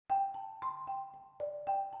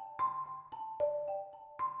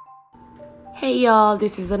Hey y'all,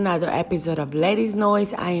 this is another episode of Ladies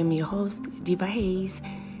Noise. I am your host, Diva Hayes,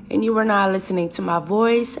 and you are now listening to my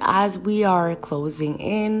voice as we are closing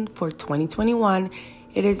in for 2021.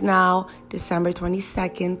 It is now December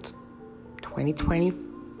 22nd,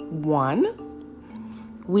 2021.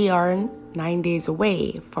 We are 9 days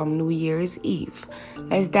away from New Year's Eve.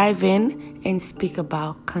 Let's dive in and speak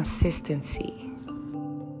about consistency.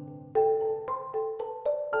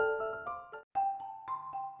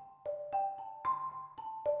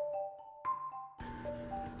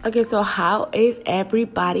 Okay, so how is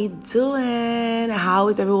everybody doing? How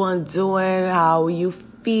is everyone doing? How are you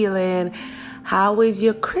feeling? How is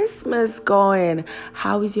your Christmas going?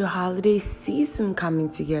 How is your holiday season coming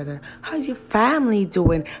together? How's your family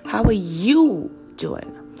doing? How are you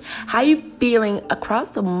doing? How are you feeling across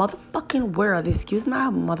the motherfucking world? Excuse my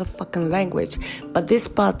motherfucking language, but this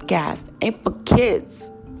podcast ain't for kids.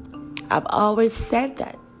 I've always said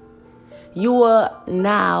that. You are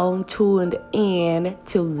now tuned in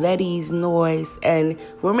to Ladies Noise, and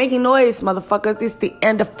we're making noise, motherfuckers. It's the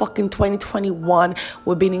end of fucking 2021.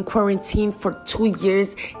 We've been in quarantine for 2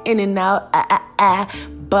 years, in and out,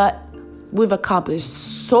 but we've accomplished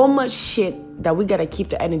so much shit that we gotta keep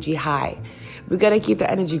the energy high. We gotta keep the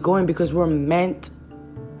energy going because we're meant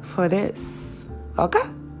for this, okay?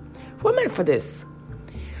 We're meant for this.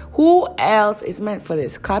 Who else is meant for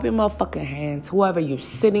this? Clap your motherfucking hands. Whoever you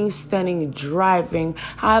sitting, standing, driving,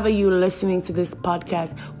 however you listening to this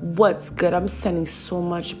podcast, what's good? I'm sending so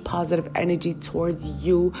much positive energy towards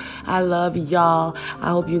you. I love y'all. I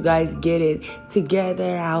hope you guys get it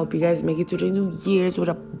together. I hope you guys make it through the New Year's with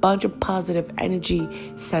a bunch of positive energy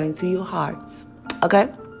sending to your hearts. Okay?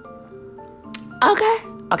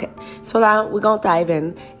 So now we're going to dive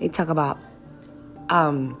in and talk about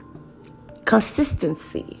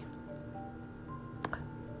consistency.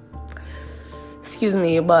 Excuse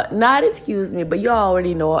me, but you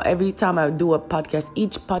already know every time I do a podcast,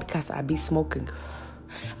 each podcast I be smoking.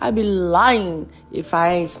 I be lying if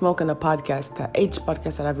I ain't smoking a podcast, each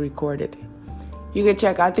podcast that I've recorded. You can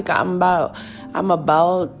check, I think I have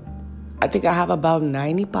about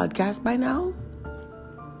 90 podcasts by now.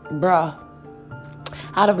 Bruh.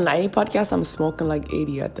 Out of 90 podcasts, I'm smoking like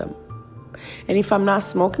 80 of them. And if I'm not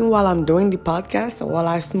smoking while I'm doing the podcast, or while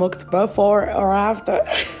I smoked before or after,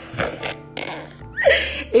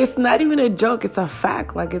 it's not even a joke. It's a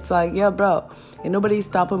fact. It's like, yeah, bro. And nobody's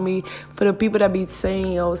stopping me. For the people that be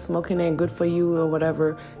saying, oh, smoking ain't good for you or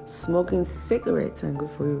whatever, smoking cigarettes ain't good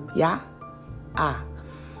for you. Yeah?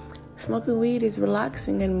 Smoking weed is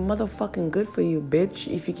relaxing and motherfucking good for you, bitch,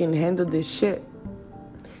 if you can handle this shit.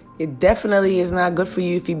 It definitely is not good for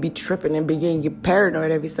you if you be tripping and be getting paranoid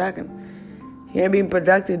every second. You ain't being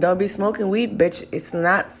productive. Don't be smoking weed, bitch. It's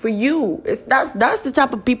not for you. That's the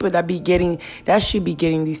type of people that should be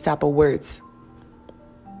getting these type of words.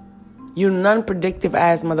 You non-predictive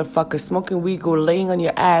ass motherfucker. Smoking weed, go laying on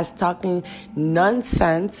your ass, talking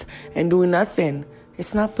nonsense and doing nothing.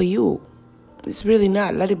 It's not for you. It's really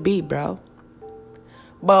not. Let it be, bro.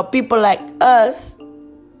 But people like us,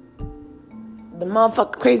 the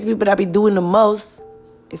motherfucker crazy people that be doing the most,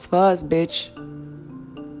 it's for us, bitch.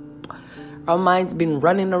 Our minds been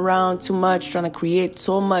running around too much, trying to create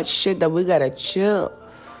so much shit that we gotta chill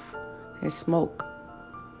and smoke.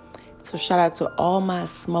 So shout out to all my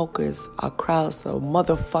smokers across the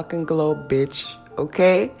motherfucking globe, bitch.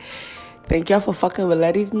 Okay? Thank y'all for fucking with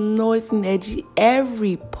Ladies Noise and Edgy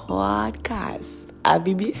every podcast. I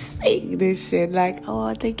be saying this shit like,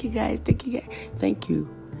 oh, thank you guys. Thank you,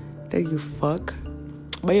 fuck.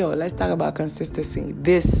 But yo, let's talk about consistency.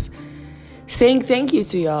 Saying thank you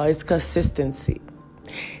to y'all is consistency.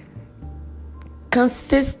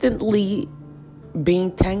 Consistently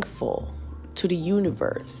being thankful to the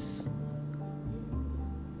universe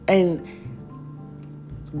and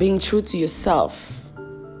being true to yourself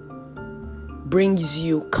brings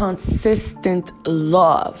you consistent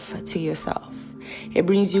love to yourself. It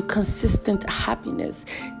brings you consistent happiness,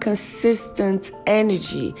 consistent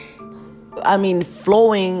energy.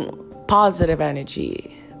 Flowing positive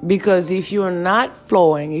energy. Because if you're not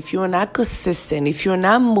flowing, if you're not consistent, if you're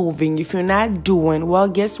not moving, if you're not doing, well,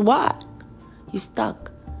 guess what? You're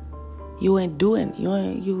stuck. You ain't doing. You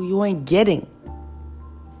ain't getting.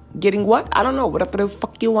 Getting what? I don't know. Whatever the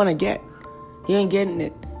fuck you want to get. You ain't getting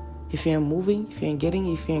it. If you ain't moving, if you ain't getting,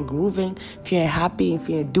 if you ain't grooving, if you ain't happy, if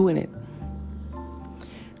you ain't doing it.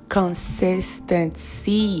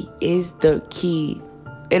 Consistency is the key.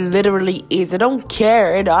 It literally is. I don't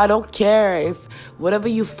care if whatever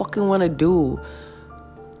you fucking want to do.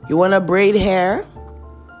 You want to braid hair?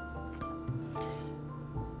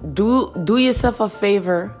 Do yourself a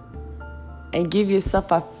favor and give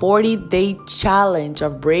yourself a 40-day challenge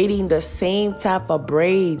of braiding the same type of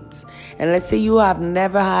braids. And let's say you have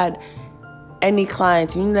never had any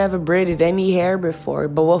clients, you never braided any hair before,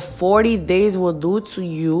 but what 40 days will do to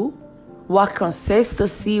you, what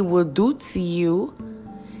consistency will do to you,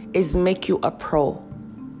 is make you a pro,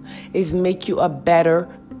 is make you a better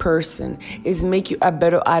person, is make you a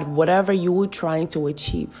better at whatever you were trying to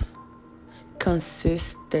achieve.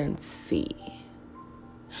 Consistency.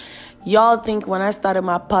 Y'all think when I started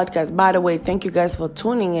my podcast, by the way, thank you guys for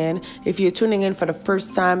tuning in. If you're tuning in for the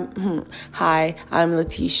first time, hi, I'm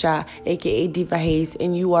Letitia, aka Diva Hayes,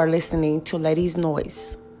 and you are listening to Letty's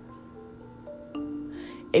Noise.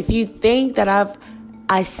 If you think that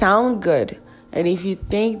I sound good, and if you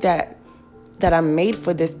think that I'm made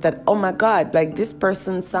for this, that, oh my God, like this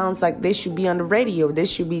person sounds like they should be on the radio, they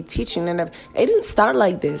should be teaching, and it didn't start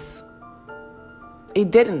like this. It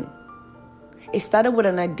didn't. It started with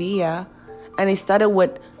an idea, and it started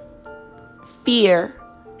with fear,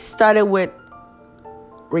 started with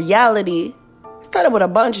reality, started with a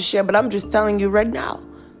bunch of shit, but I'm just telling you right now.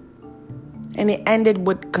 And it ended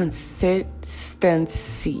with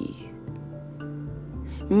consistency.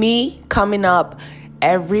 Me coming up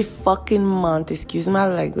every fucking month, excuse my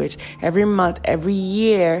language, every month, every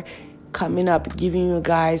year, coming up, giving you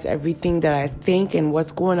guys everything that I think and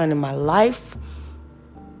what's going on in my life,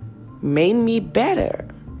 made me better.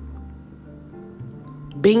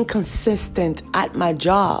 Being consistent at my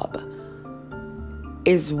job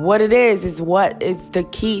is what it is what is the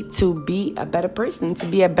key to be a better person, to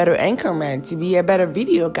be a better anchorman, to be a better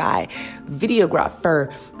video guy,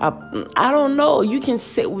 videographer. I don't know. You can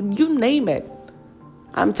say, you name it.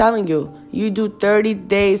 I'm telling you, you do 30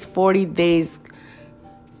 days, 40 days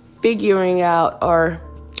figuring out or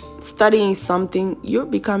studying something, you're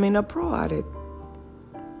becoming a pro at it.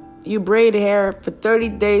 You braid hair for 30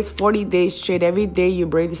 days, 40 days straight. Every day you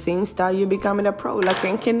braid the same style, you're becoming a pro. Like,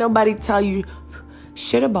 and can nobody tell you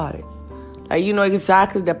shit about it? Like, you know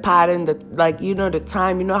exactly the pattern, you know the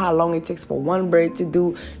time, you know how long it takes for one braid to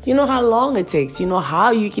do. You know how long it takes. You know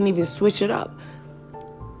how you can even switch it up.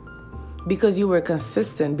 Because you were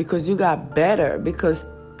consistent, because you got better, because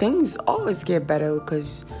things always get better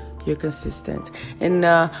because you're consistent. And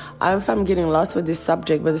if I'm getting lost with this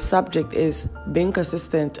subject, but the subject is being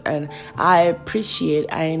consistent. And I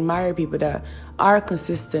admire people that are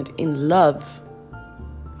consistent in love.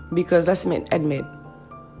 Because let's admit,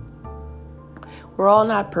 we're all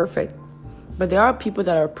not perfect. But there are people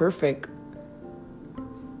that are perfect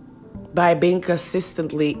by being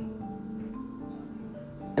consistently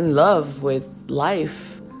in love with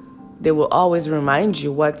life. They will always remind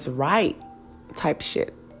you what's right type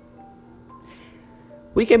shit.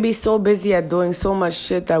 We can be so busy at doing so much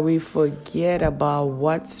shit that we forget about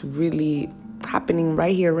what's really happening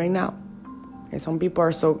right here, right now. And some people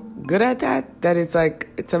are so good at that it's like,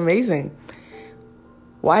 it's amazing.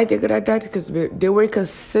 Why are they good at that? Because they were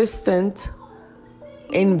consistent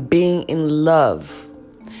in being in love.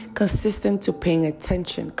 Consistent to paying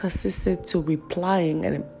attention. Consistent to replying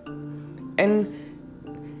and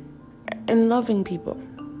loving people.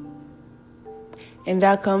 And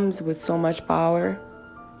that comes with so much power.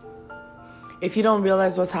 If you don't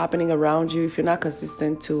realize what's happening around you, if you're not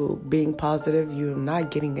consistent to being positive, you're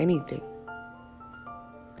not getting anything.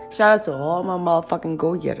 Shout out to all my motherfucking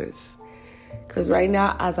go-getters. Because right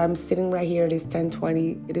now, as I'm sitting right here, it is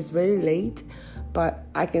 10:20. It is very late. But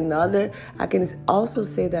I can also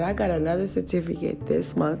say that I got another certificate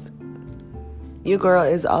this month. Your girl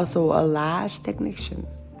is also a lash technician.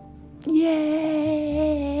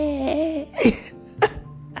 Yay!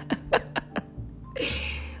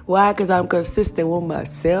 Why? Because I'm consistent with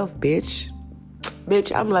myself, bitch.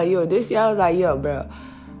 Bitch, I'm like, yo, this year I was like, yo, bro,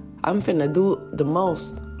 I'm finna do the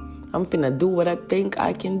most. I'm finna do what I think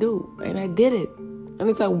I can do. And I did it. And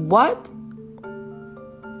it's like, what?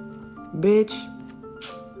 Bitch.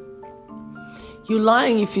 You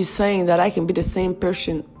lying if you're saying that I can be the same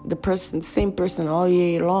person all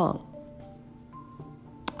year long.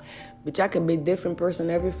 Bitch, I can be a different person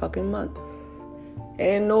every fucking month.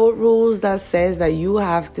 Ain't no rules that says that you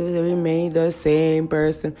have to remain the same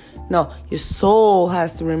person. No, your soul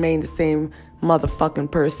has to remain the same motherfucking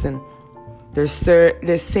person. The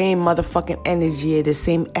same motherfucking energy, the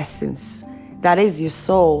same essence. That is your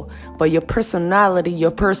soul. But your personality,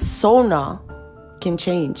 your persona can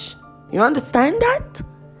change. You understand that?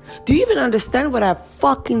 Do you even understand what I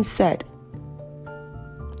fucking said?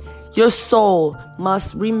 Your soul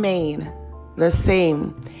must remain the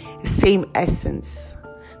same essence.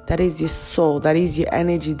 That is your soul. That is your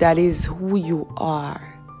energy. That is who you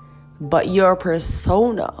are. But your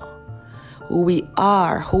persona, who we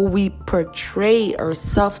are, who we portray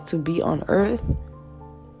ourselves to be on earth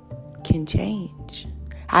can change.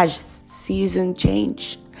 As season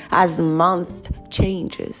change, as month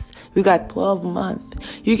changes. We got 12 months.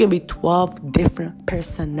 You can be 12 different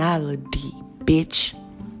personality, bitch.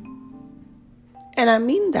 And I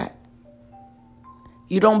mean that.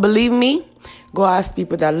 You don't believe me? Go ask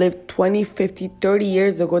people that lived 20, 50, 30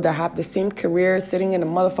 years ago that have the same career, sitting in the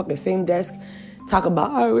motherfucking same desk. Talk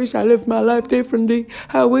about, I wish I lived my life differently.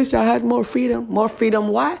 I wish I had more freedom. More freedom,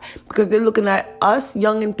 why? Because they're looking at us,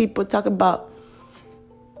 young people, talk about,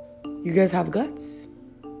 you guys have guts.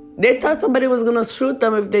 They thought somebody was going to shoot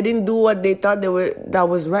them if they didn't do what they thought that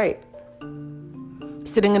was right.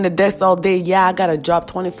 Sitting in the desk all day, yeah, I got a job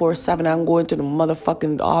 24/7. I'm going to the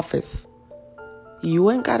motherfucking office. You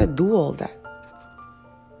ain't got to do all that.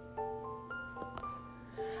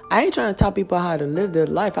 I ain't trying to tell people how to live their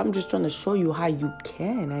life. I'm just trying to show you how you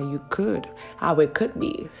can, how you could, how it could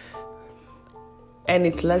be. And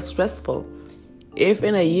it's less stressful. If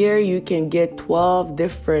in a year you can get 12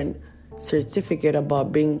 different certificates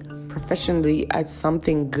about being professionally at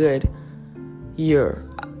something good, you're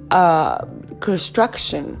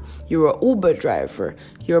construction, you're an Uber driver,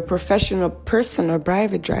 you're a professional person or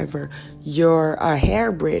private driver, you're a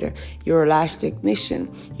hair braider, you're a lash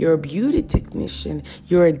technician, you're a beauty technician,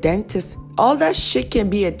 you're a dentist. All that shit can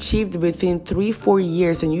be achieved within 3-4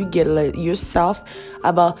 years, and you get yourself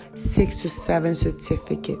about 6 to 7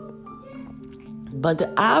 certificates. But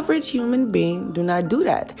the average human being do not do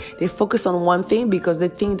that. They focus on one thing because they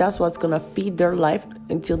think that's what's going to feed their life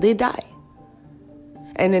until they die.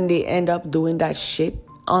 And then they end up doing that shit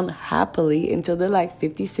unhappily until they're like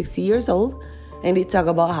 50, 60 years old. And they talk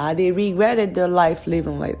about how they regretted their life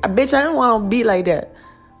living like that. Bitch, I don't want to be like that.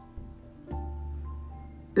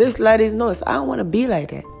 This ladies knows I don't want to be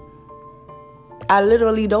like that. I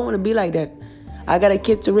literally don't want to be like that. I got a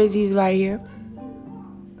kid to raise. He's right here.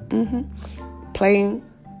 Playing.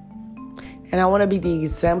 And I want to be the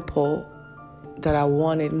example that I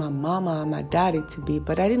wanted my mama and my daddy to be.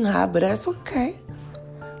 But I didn't have, but that's okay.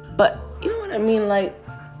 But you know what I mean? Like,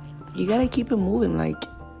 you gotta keep it moving. Like,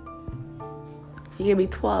 you can be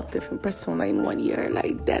 12 different personas in 1 year.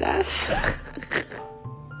 Like, that ass.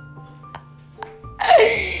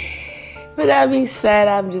 With that being said,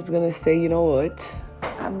 I'm just gonna say, you know what?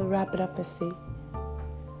 I'm gonna wrap it up and say,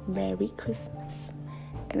 Merry Christmas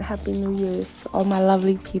and Happy New Year's. All my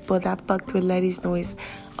lovely people that fucked with Ladies Noise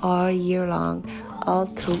all year long, all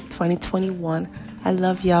through 2021. I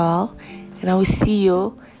love y'all. And I will see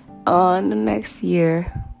you on the next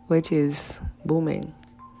year, which is booming,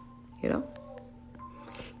 you know?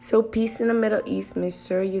 So peace in the Middle East. Make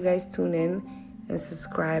sure you guys tune in and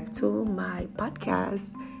subscribe to my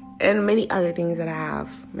podcast and many other things that I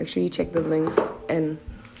have. Make sure you check the links. And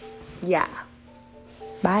yeah,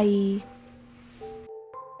 bye.